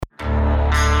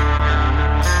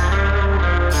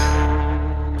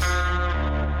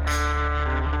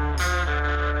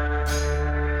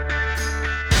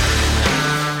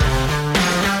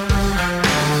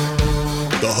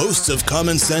hosts of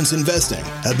Common Sense Investing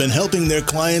have been helping their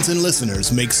clients and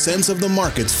listeners make sense of the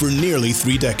markets for nearly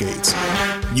 3 decades.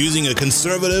 Using a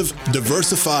conservative,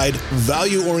 diversified,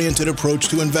 value-oriented approach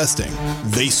to investing,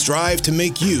 they strive to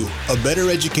make you a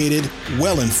better educated,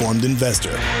 well-informed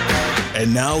investor.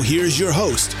 And now here's your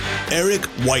host, Eric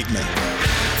Whiteman.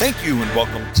 Thank you and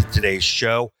welcome to today's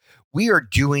show. We are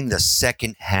doing the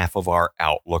second half of our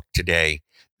outlook today.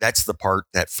 That's the part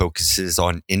that focuses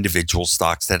on individual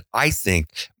stocks that I think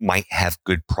might have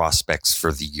good prospects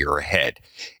for the year ahead.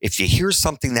 If you hear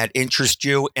something that interests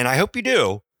you, and I hope you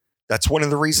do, that's one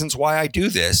of the reasons why I do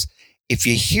this. If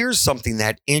you hear something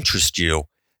that interests you,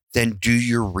 then do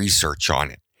your research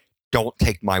on it. Don't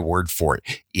take my word for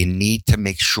it. You need to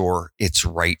make sure it's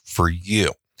right for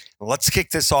you. Let's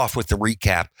kick this off with the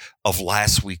recap of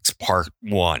last week's part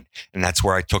 1. And that's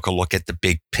where I took a look at the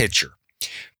big picture.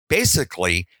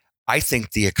 Basically, I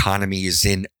think the economy is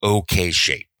in okay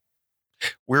shape.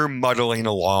 We're muddling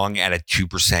along at a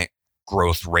 2%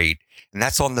 growth rate, and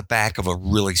that's on the back of a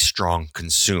really strong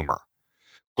consumer.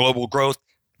 Global growth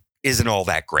isn't all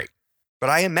that great, but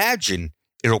I imagine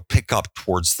it'll pick up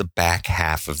towards the back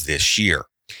half of this year.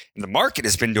 And the market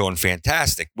has been doing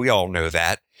fantastic. We all know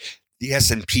that. The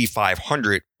S&P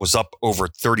 500 was up over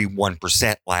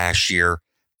 31% last year.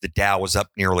 The Dow was up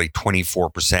nearly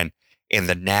 24%. And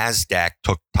the NASDAQ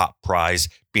took top prize,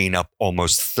 being up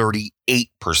almost 38%.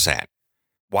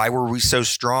 Why were we so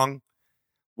strong?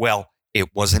 Well, it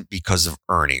wasn't because of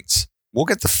earnings. We'll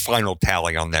get the final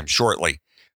tally on them shortly,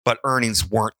 but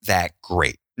earnings weren't that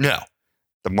great. No,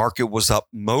 the market was up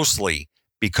mostly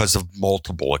because of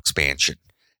multiple expansion.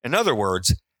 In other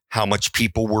words, how much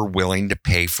people were willing to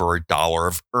pay for $1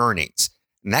 of earnings.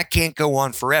 And that can't go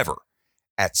on forever.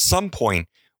 At some point,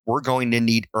 we're going to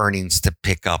need earnings to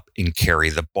pick up and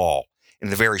carry the ball. In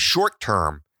the very short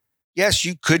term, yes,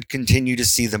 you could continue to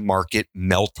see the market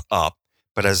melt up.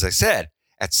 But as I said,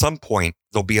 at some point,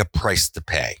 there'll be a price to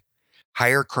pay.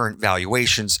 Higher current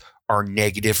valuations are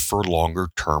negative for longer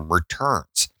term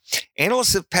returns.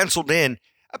 Analysts have penciled in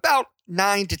about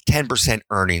 9 to 10%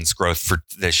 earnings growth for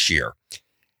this year.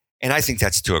 And I think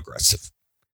that's too aggressive.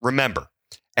 Remember,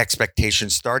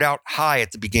 expectations start out high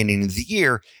at the beginning of the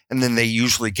year, and then they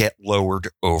usually get lowered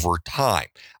over time.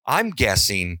 I'm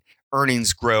guessing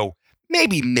earnings grow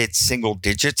maybe mid-single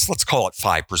digits, let's call it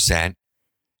 5%.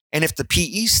 And if the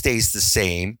PE stays the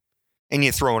same and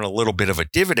you throw in a little bit of a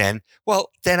dividend, well,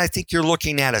 then I think you're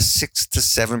looking at a 6 to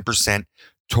 7%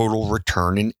 total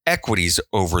return in equities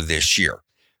over this year.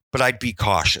 But I'd be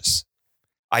cautious.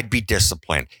 I'd be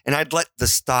disciplined, and I'd let the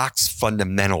stock's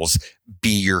fundamentals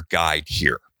be your guide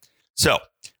here. So,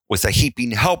 with a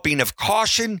heaping helping of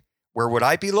caution, where would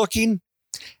I be looking?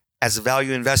 As a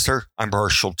value investor, I'm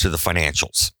partial to the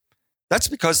financials. That's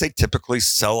because they typically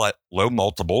sell at low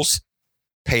multiples,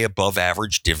 pay above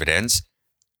average dividends,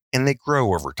 and they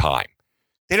grow over time.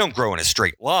 They don't grow in a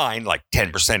straight line like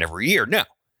 10% every year. No,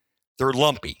 they're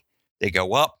lumpy. They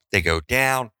go up, they go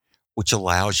down, which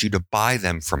allows you to buy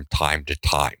them from time to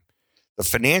time. The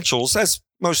financials, as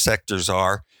most sectors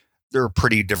are, they're a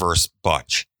pretty diverse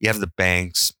bunch. You have the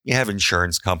banks, you have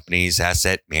insurance companies,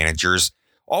 asset managers,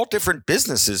 all different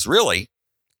businesses, really.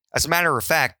 As a matter of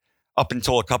fact, up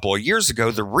until a couple of years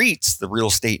ago, the REITs, the real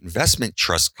estate investment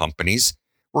trust companies,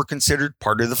 were considered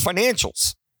part of the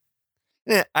financials.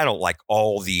 I don't like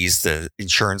all these, the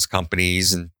insurance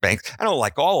companies and banks. I don't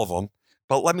like all of them,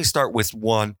 but let me start with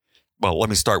one. Well, let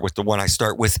me start with the one I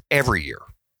start with every year,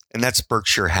 and that's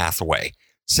Berkshire Hathaway,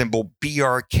 symbol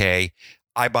BRK.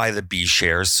 I buy the B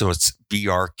shares, so it's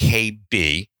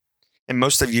BRKB. And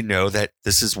most of you know that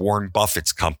this is Warren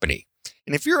Buffett's company.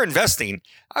 And if you're investing,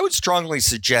 I would strongly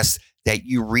suggest that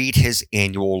you read his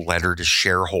annual letter to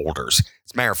shareholders.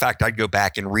 As a matter of fact, I'd go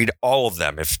back and read all of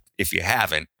them if you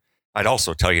haven't. I'd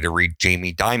also tell you to read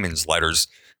Jamie Dimon's letters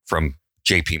from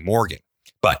JP Morgan.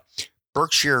 But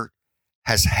Berkshire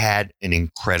has had an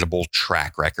incredible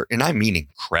track record, and I mean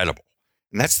incredible.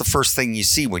 And that's the first thing you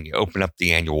see when you open up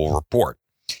the annual report.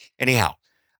 Anyhow,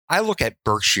 I look at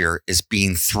Berkshire as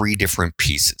being 3 different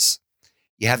pieces.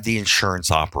 You have the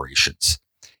insurance operations.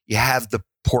 You have the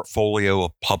portfolio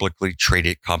of publicly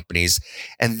traded companies.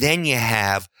 And then you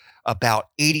have about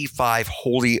 85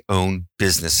 wholly owned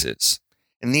businesses.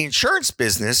 And the insurance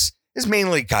business is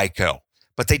mainly Geico,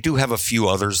 but they do have a few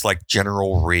others like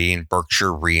General Re and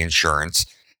Berkshire Reinsurance.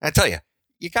 And I tell you,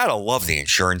 you got to love the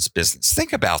insurance business.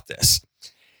 Think about this.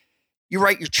 You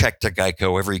write your check to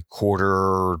Geico every quarter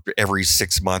or every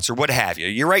 6 months or what have you.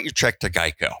 You write your check to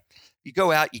Geico. You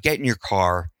go out, you get in your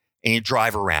car, and you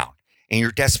drive around, and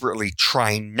you're desperately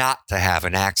trying not to have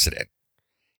an accident.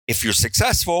 If you're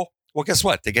successful, well, guess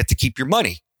what? They get to keep your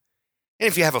money. And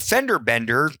if you have a fender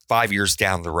bender 5 years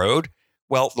down the road,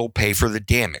 well, they'll pay for the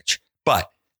damage.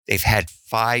 But they've had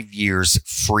 5 years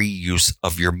free use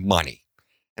of your money.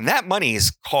 And that money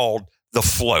is called the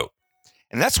float.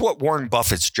 And that's what Warren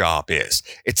Buffett's job is.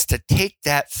 It's to take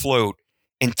that float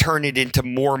and turn it into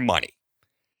more money.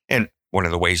 And one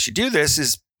of the ways you do this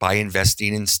is by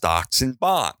investing in stocks and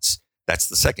bonds. That's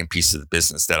the second piece of the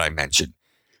business that I mentioned.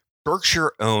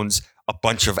 Berkshire owns a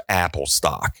bunch of Apple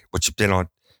stock, which has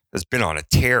been on a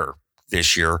tear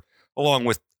this year, along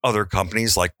with other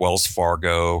companies like Wells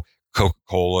Fargo,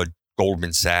 Coca-Cola,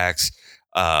 Goldman Sachs,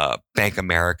 Bank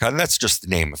America, and that's just to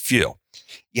name a few.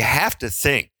 You have to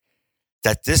think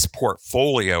that this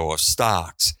portfolio of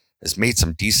stocks has made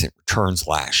some decent returns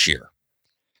last year.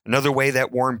 Another way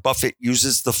that Warren Buffett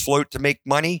uses the float to make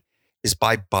money is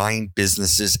by buying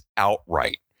businesses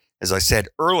outright. As I said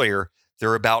earlier,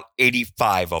 there are about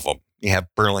 85 of them. You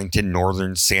have Burlington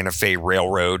Northern Santa Fe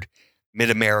Railroad,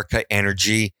 Mid-America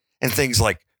Energy, and things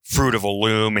like Fruit of the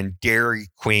Loom and Dairy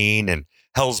Queen and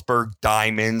Helzberg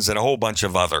Diamonds and a whole bunch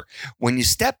of other. When you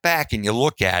step back and you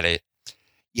look at it,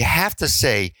 you have to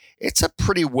say it's a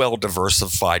pretty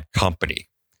well-diversified company.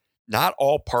 Not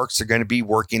all parks are going to be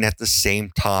working at the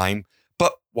same time,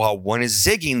 but while one is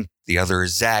zigging, the other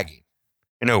is zagging.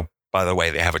 And oh, by the way,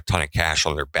 they have a ton of cash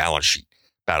on their balance sheet,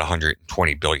 about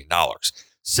 $120 billion.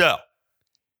 So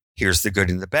here's the good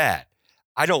and the bad.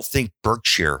 I don't think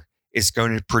Berkshire is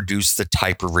going to produce the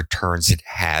type of returns it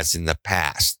has in the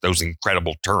past, those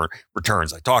incredible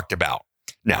returns I talked about.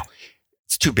 Now,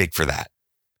 it's too big for that.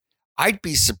 I'd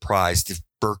be surprised if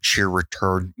Berkshire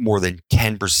returned more than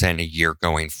 10% a year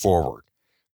going forward.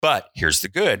 But here's the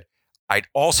good. I'd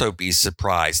also be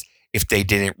surprised if they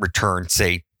didn't return,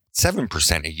 say,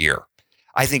 7% a year.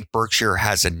 I think Berkshire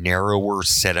has a narrower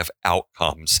set of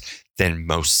outcomes than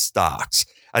most stocks.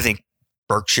 I think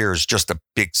Berkshire is just a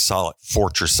big, solid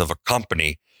fortress of a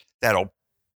company that'll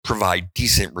provide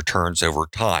decent returns over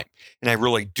time. And I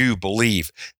really do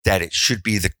believe that it should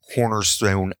be the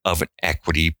cornerstone of an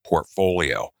equity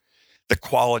portfolio. The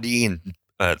quality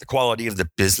of the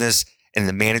business and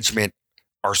the management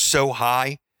are so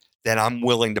high that I'm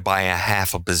willing to buy a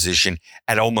half a position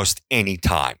at almost any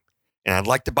time. And I'd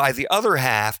like to buy the other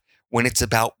half when it's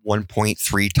about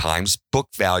 1.3 times book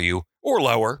value or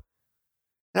lower.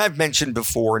 And I've mentioned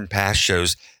before in past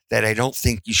shows that I don't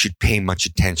think you should pay much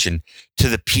attention to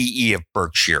the PE of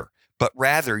Berkshire, but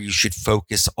rather you should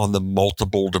focus on the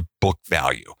multiple to book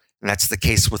value. And that's the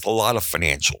case with a lot of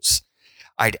financials.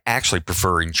 I'd actually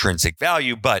prefer intrinsic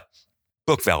value, but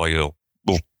book value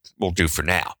will do for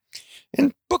now.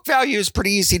 And book value is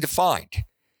pretty easy to find.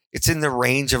 It's in the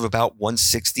range of about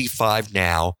 165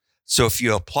 now. So if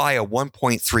you apply a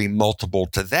 1.3 multiple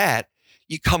to that,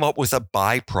 you come up with a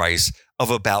buy price of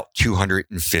about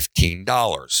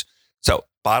 $215. So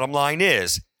bottom line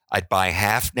is I'd buy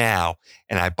half now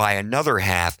and I buy another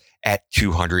half at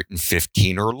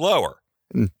 $215 or lower.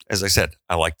 And as I said,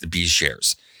 I like the B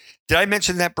shares. Did I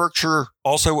mention that Berkshire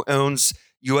also owns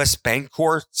US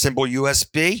Bancorp, symbol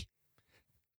USB?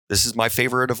 This is my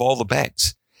favorite of all the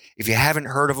banks. If you haven't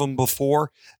heard of them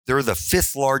before, they're the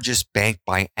fifth largest bank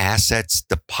by assets,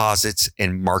 deposits,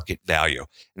 and market value.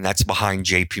 And that's behind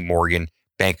JP Morgan,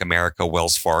 Bank America,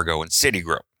 Wells Fargo, and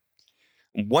Citigroup.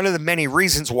 One of the many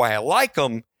reasons why I like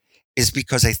them is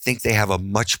because I think they have a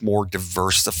much more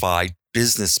diversified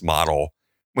business model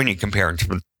when you compare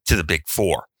them to the big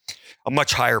four. A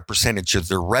much higher percentage of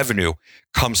their revenue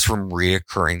comes from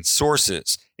reoccurring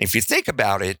sources. If you think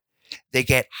about it, they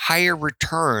get higher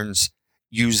returns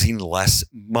using less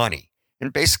money.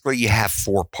 And basically you have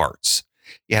four parts.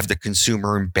 You have the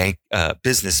consumer and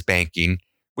business banking,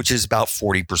 which is about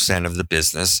 40% of the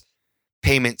business.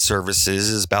 Payment services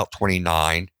is about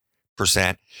 29%.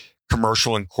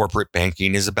 Commercial and corporate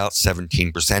banking is about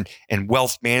 17%. And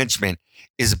wealth management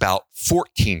is about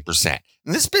 14%.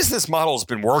 And this business model has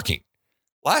been working.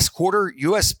 Last quarter,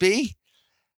 USB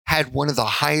had one of the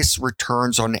highest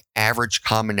returns on average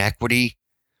common equity,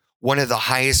 one of the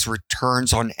highest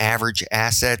returns on average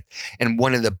asset, and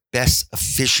one of the best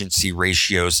efficiency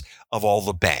ratios of all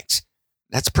the banks.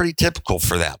 That's pretty typical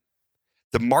for them.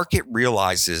 The market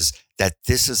realizes that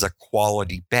this is a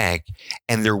quality bank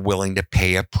and they're willing to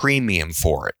pay a premium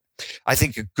for it. I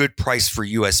think a good price for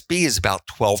USB is about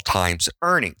 12 times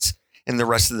earnings, and the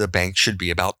rest of the bank should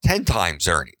be about 10 times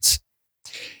earnings.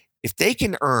 If they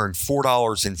can earn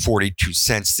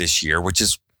 $4.42 this year, which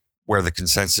is where the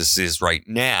consensus is right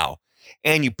now,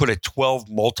 and you put a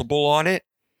 12 multiple on it,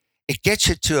 it gets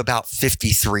you to about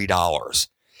 $53.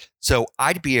 So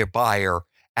I'd be a buyer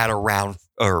at around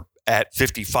or at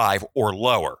 55 or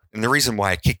lower. And the reason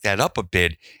why I kick that up a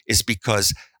bit is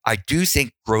because I do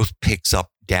think growth picks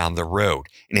up down the road.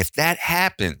 And if that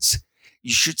happens,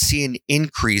 you should see an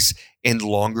increase in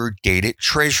longer dated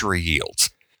treasury yields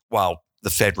while the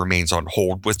Fed remains on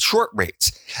hold with short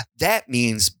rates. That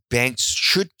means banks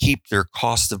should keep their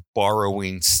cost of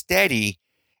borrowing steady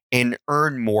and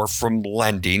earn more from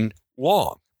lending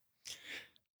long.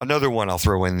 Another one I'll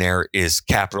throw in there is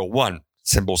Capital One,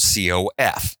 symbol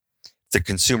COF. If the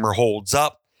consumer holds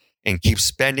up and keeps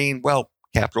spending, well,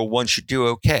 Capital One should do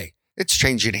okay. It's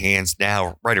changing hands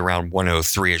now right around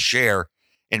 103 a share,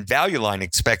 and Value Line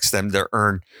expects them to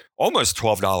earn almost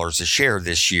 $12 a share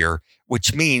this year,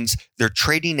 which means they're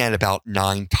trading at about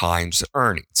 9 times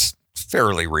earnings.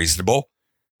 Fairly reasonable.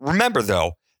 Remember,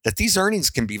 though, that these earnings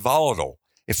can be volatile.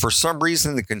 If for some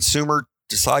reason the consumer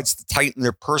decides to tighten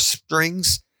their purse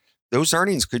strings, those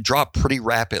earnings could drop pretty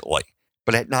rapidly.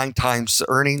 But at 9 times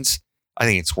earnings, I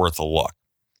think it's worth a look.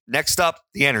 Next up,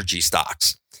 the energy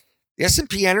stocks. The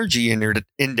S&P Energy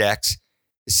Index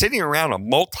is sitting around a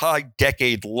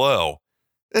multi-decade low,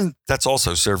 and that's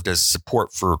also served as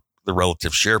support for the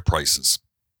relative share prices.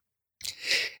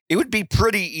 It would be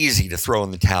pretty easy to throw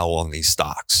in the towel on these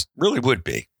stocks. Really would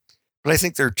be. But I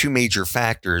think there are 2 major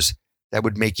factors that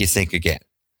would make you think again.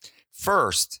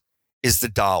 First is the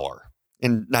dollar.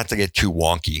 And not to get too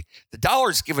wonky, the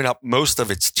dollar's given up most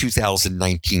of its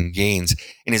 2019 gains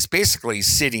and is basically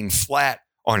sitting flat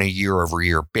on a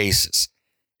year-over-year basis.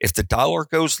 If the dollar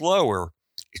goes lower,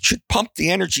 it should pump the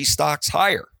energy stocks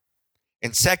higher.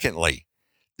 And secondly,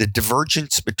 the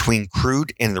divergence between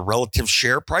crude and the relative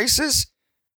share prices,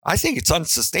 I think it's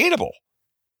unsustainable.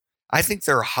 I think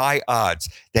there are high odds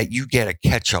that you get a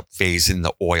catch-up phase in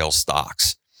the oil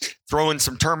stocks. Throw in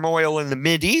some turmoil in the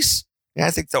Mideast, and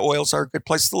I think the oils are a good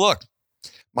place to look.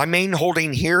 My main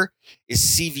holding here is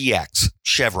CVX,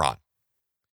 Chevron.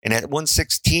 And at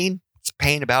 116, it's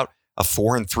paying about a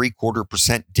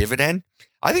 4.75% dividend.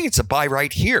 I think it's a buy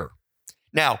right here.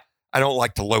 Now, I don't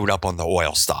like to load up on the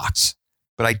oil stocks,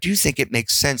 but I do think it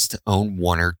makes sense to own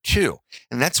 1 or 2.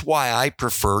 And that's why I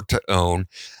prefer to own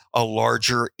a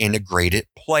larger integrated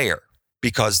player,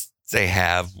 because they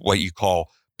have what you call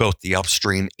both the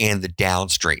upstream and the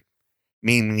downstream,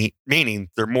 meaning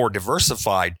they're more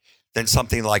diversified than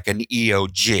something like an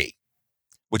EOG,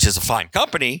 which is a fine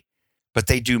company, but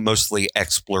they do mostly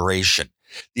exploration.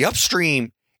 The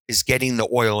upstream is getting the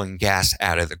oil and gas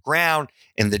out of the ground,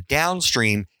 and the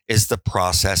downstream is the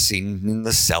processing and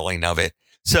the selling of it.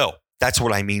 So that's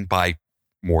what I mean by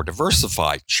more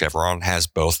diversified. Chevron has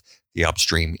both the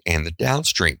upstream and the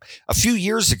downstream. A few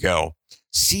years ago,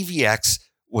 CVX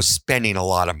was spending a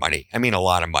lot of money. I mean, a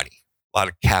lot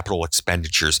of capital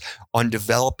expenditures on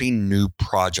developing new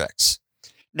projects.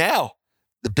 Now,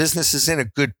 the business is in a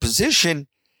good position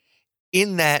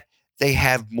in that they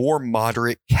have more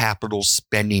moderate capital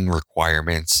spending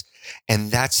requirements,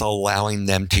 and that's allowing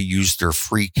them to use their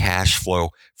free cash flow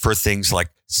for things like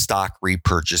stock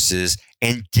repurchases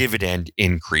and dividend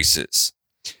increases.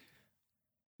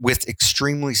 With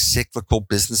extremely cyclical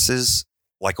businesses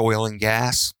like oil and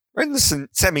gas and the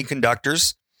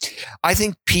semiconductors, I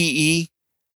think PE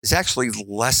is actually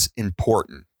less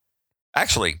important.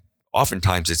 Actually,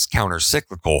 oftentimes it's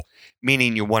counter-cyclical,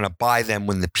 meaning you want to buy them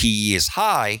when the PE is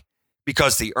high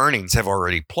because the earnings have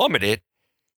already plummeted,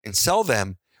 and sell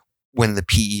them when the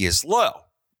PE is low,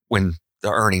 when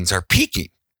the earnings are peaking.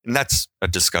 And that's a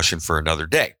discussion for another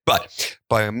day. But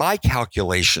by my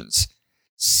calculations,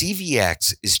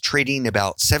 CVX is trading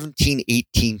about 17,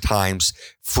 18 times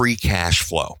free cash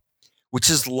flow, which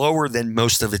is lower than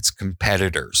most of its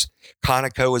competitors.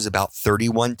 Conoco is about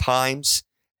 31 times.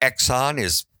 Exxon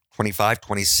is 25,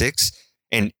 26.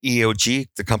 And EOG,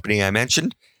 the company I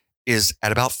mentioned, is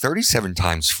at about 37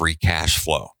 times free cash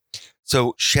flow.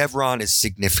 So Chevron is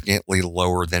significantly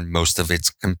lower than most of its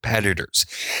competitors.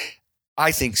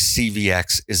 I think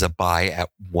CVX is a buy at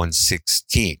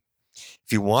 116.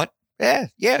 If you want,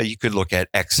 you could look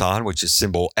at Exxon, which is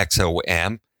symbol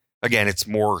XOM. Again, it's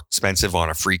more expensive on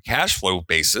a free cash flow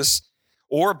basis,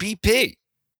 or BP,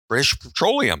 British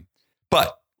Petroleum.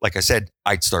 But like I said,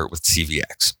 I'd start with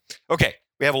CVX. Okay,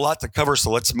 we have a lot to cover,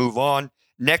 so let's move on.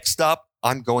 Next up,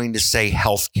 I'm going to say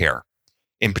healthcare.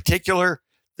 In particular,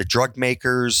 the drug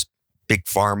makers, big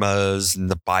pharmas, and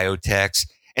the biotechs,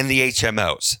 and the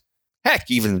HMOs.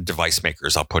 Heck, even the device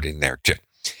makers I'll put in there too.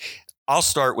 I'll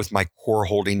start with my core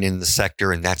holding in the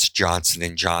sector, and that's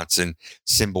Johnson & Johnson,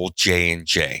 symbol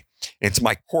J&J. It's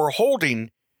my core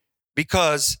holding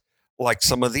because, like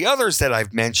some of the others that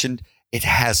I've mentioned, it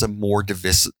has a more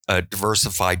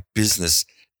diversified business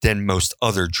than most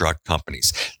other drug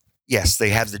companies. Yes, they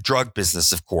have the drug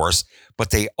business, of course,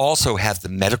 but they also have the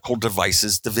medical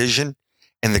devices division,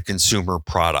 and the consumer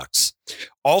products.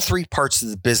 All three parts of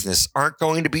the business aren't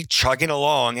going to be chugging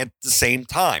along at the same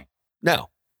time. No.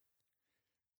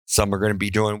 Some are going to be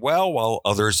doing well while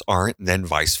others aren't, and then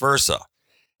vice versa.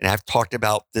 And I've talked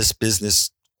about this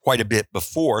business quite a bit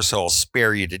before, so I'll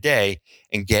spare you today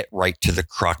and get right to the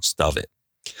crux of it.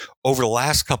 Over the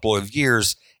last couple of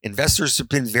years, investors have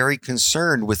been very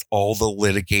concerned with all the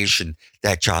litigation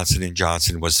that Johnson &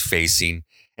 Johnson was facing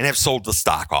and have sold the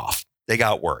stock off. They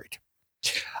got worried.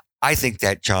 I think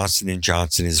that Johnson &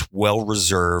 Johnson is well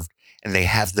reserved and they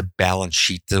have the balance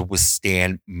sheet to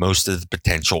withstand most of the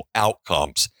potential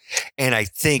outcomes. And I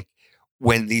think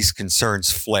when these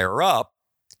concerns flare up,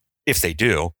 if they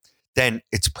do, then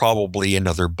it's probably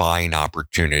another buying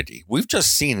opportunity. We've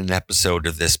just seen an episode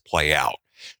of this play out.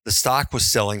 The stock was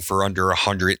selling for under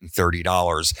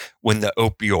 $130 when the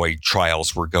opioid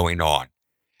trials were going on.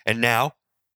 And now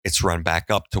it's run back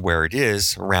up to where it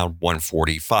is, around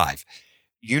 $145.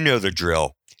 You know the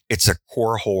drill. It's a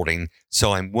core holding,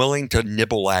 so I'm willing to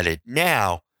nibble at it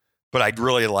now, but I'd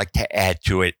really like to add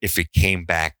to it if it came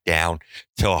back down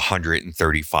to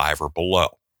 $135 or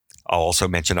below. I'll also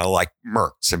mention I like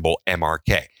Merck, symbol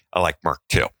MRK. I like Merck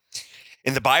too.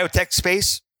 In the biotech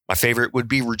space, my favorite would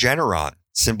be Regeneron,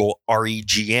 symbol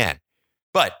REGN,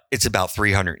 but it's about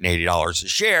 $380 a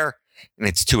share, and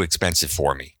it's too expensive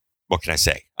for me. What can I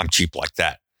say? I'm cheap like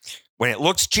that. When it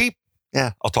looks cheap,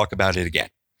 I'll talk about it again.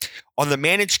 On the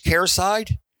managed care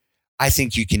side, I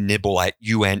think you can nibble at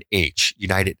UNH,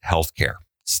 United Healthcare.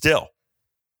 Still,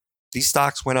 these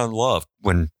stocks went unloved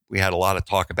when we had a lot of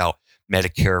talk about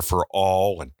Medicare for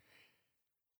all. And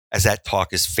as that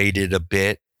talk has faded a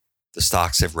bit, the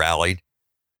stocks have rallied.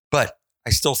 But I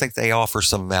still think they offer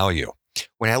some value.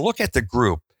 When I look at the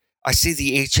group, I see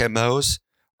the HMOs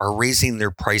are raising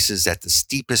their prices at the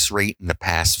steepest rate in the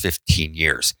past 15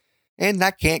 years. And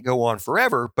that can't go on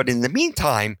forever. But in the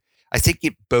meantime, I think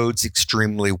it bodes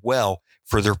extremely well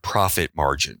for their profit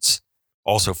margins.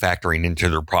 Also factoring into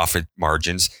their profit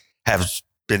margins has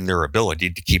been their ability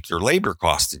to keep their labor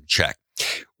costs in check.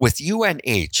 With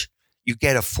UNH, you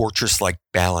get a fortress-like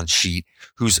balance sheet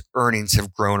whose earnings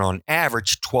have grown on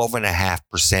average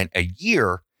 12.5% a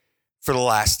year for the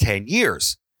last 10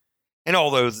 years. And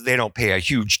although they don't pay a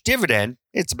huge dividend,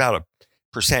 it's about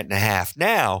 1.5%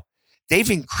 now, they've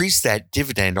increased that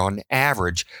dividend on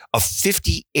average of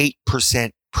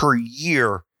 58% per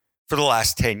year for the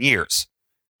last 10 years.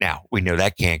 Now, we know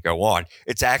that can't go on.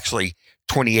 It's actually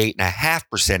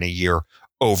 28.5% a year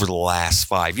over the last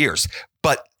 5 years.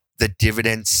 But the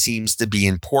dividend seems to be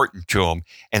important to them,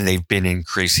 and they've been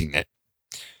increasing it.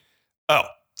 Oh,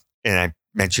 and I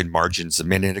mentioned margins a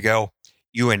minute ago.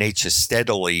 UNH has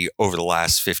steadily, over the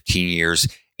last 15 years,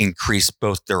 increased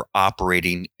both their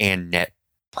operating and net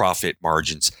profit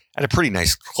margins at a pretty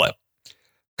nice clip. A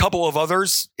couple of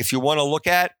others, if you want to look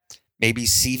at, maybe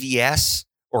CVS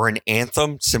or an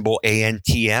Anthem, symbol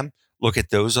ANTM. Look at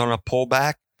those on a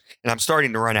pullback. And I'm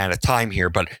starting to run out of time here,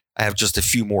 but I have just a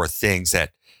few more things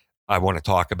that I want to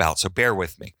talk about, so bear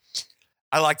with me.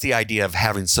 I like the idea of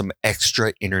having some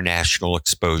extra international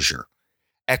exposure.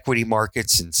 Equity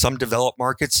markets in some developed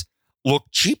markets look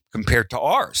cheap compared to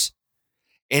ours.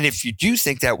 And if you do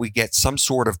think that we get some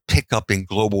sort of pickup in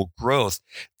global growth,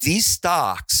 these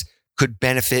stocks could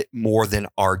benefit more than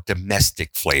our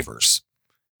domestic flavors.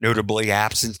 Notably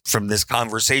absent from this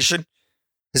conversation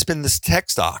has been the tech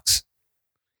stocks.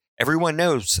 Everyone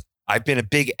knows I've been a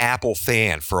big Apple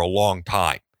fan for a long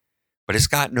time, but it's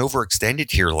gotten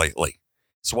overextended here lately,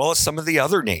 as well as some of the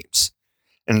other names.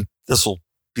 And this will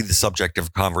be the subject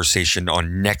of conversation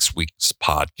on next week's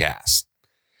podcast.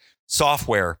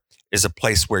 Software is a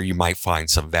place where you might find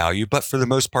some value, but for the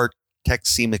most part, techs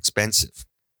seem expensive.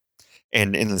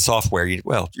 And in the software, you're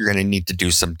going to need to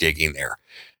do some digging there.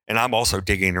 And I'm also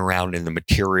digging around in the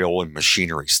material and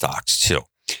machinery stocks too.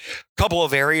 A couple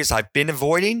of areas I've been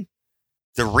avoiding: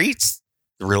 the REITs,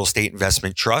 the real estate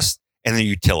investment trust, and the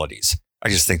utilities. I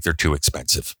just think they're too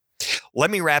expensive.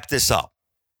 Let me wrap this up.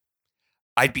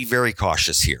 I'd be very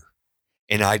cautious here,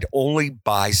 and I'd only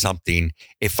buy something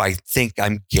if I think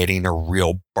I'm getting a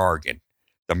real bargain.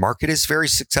 The market is very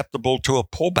susceptible to a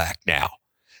pullback now.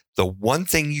 The one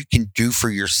thing you can do for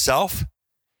yourself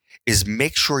is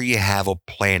make sure you have a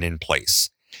plan in place.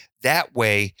 That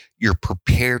way, you're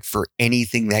prepared for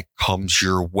anything that comes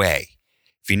your way.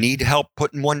 If you need help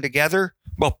putting one together,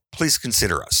 well, please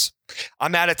consider us.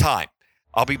 I'm out of time.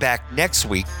 I'll be back next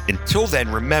week. Until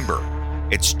then, remember,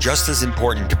 it's just as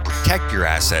important to protect your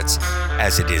assets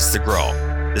as it is to grow.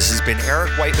 This has been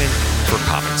Eric Whiteman for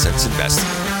Common Sense Investing.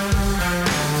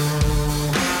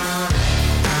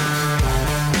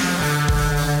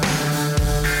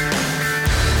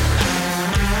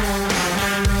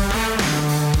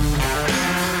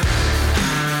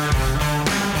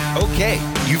 Okay,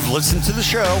 you've listened to the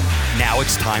show. Now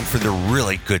it's time for the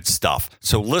really good stuff.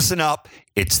 So listen up.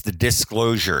 It's the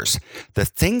disclosures. The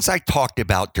things I talked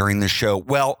about during the show,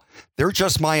 well, they're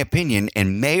just my opinion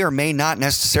and may or may not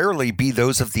necessarily be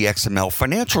those of the XML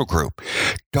Financial Group.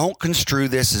 Don't construe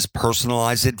this as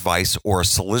personalized advice or a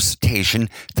solicitation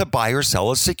to buy or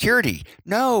sell a security.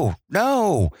 No.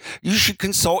 You should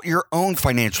consult your own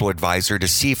financial advisor to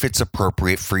see if it's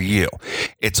appropriate for you.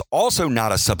 It's also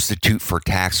not a substitute for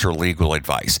tax or legal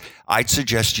advice. I'd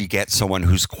suggest you get someone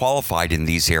who's qualified in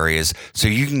these areas so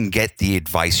you can get the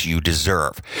advice you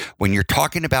deserve. When you're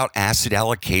talking about asset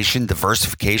allocation,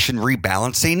 diversification,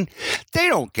 rebalancing, they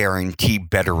don't guarantee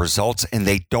better results and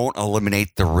they don't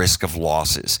eliminate the risk of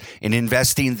losses. In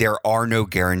investing, there are no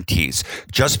guarantees.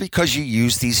 Just because you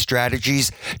use these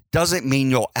strategies doesn't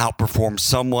mean you'll outperform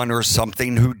someone or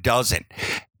something who doesn't.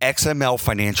 XML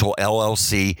Financial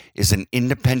LLC is an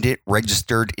independent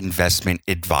registered investment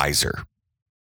advisor.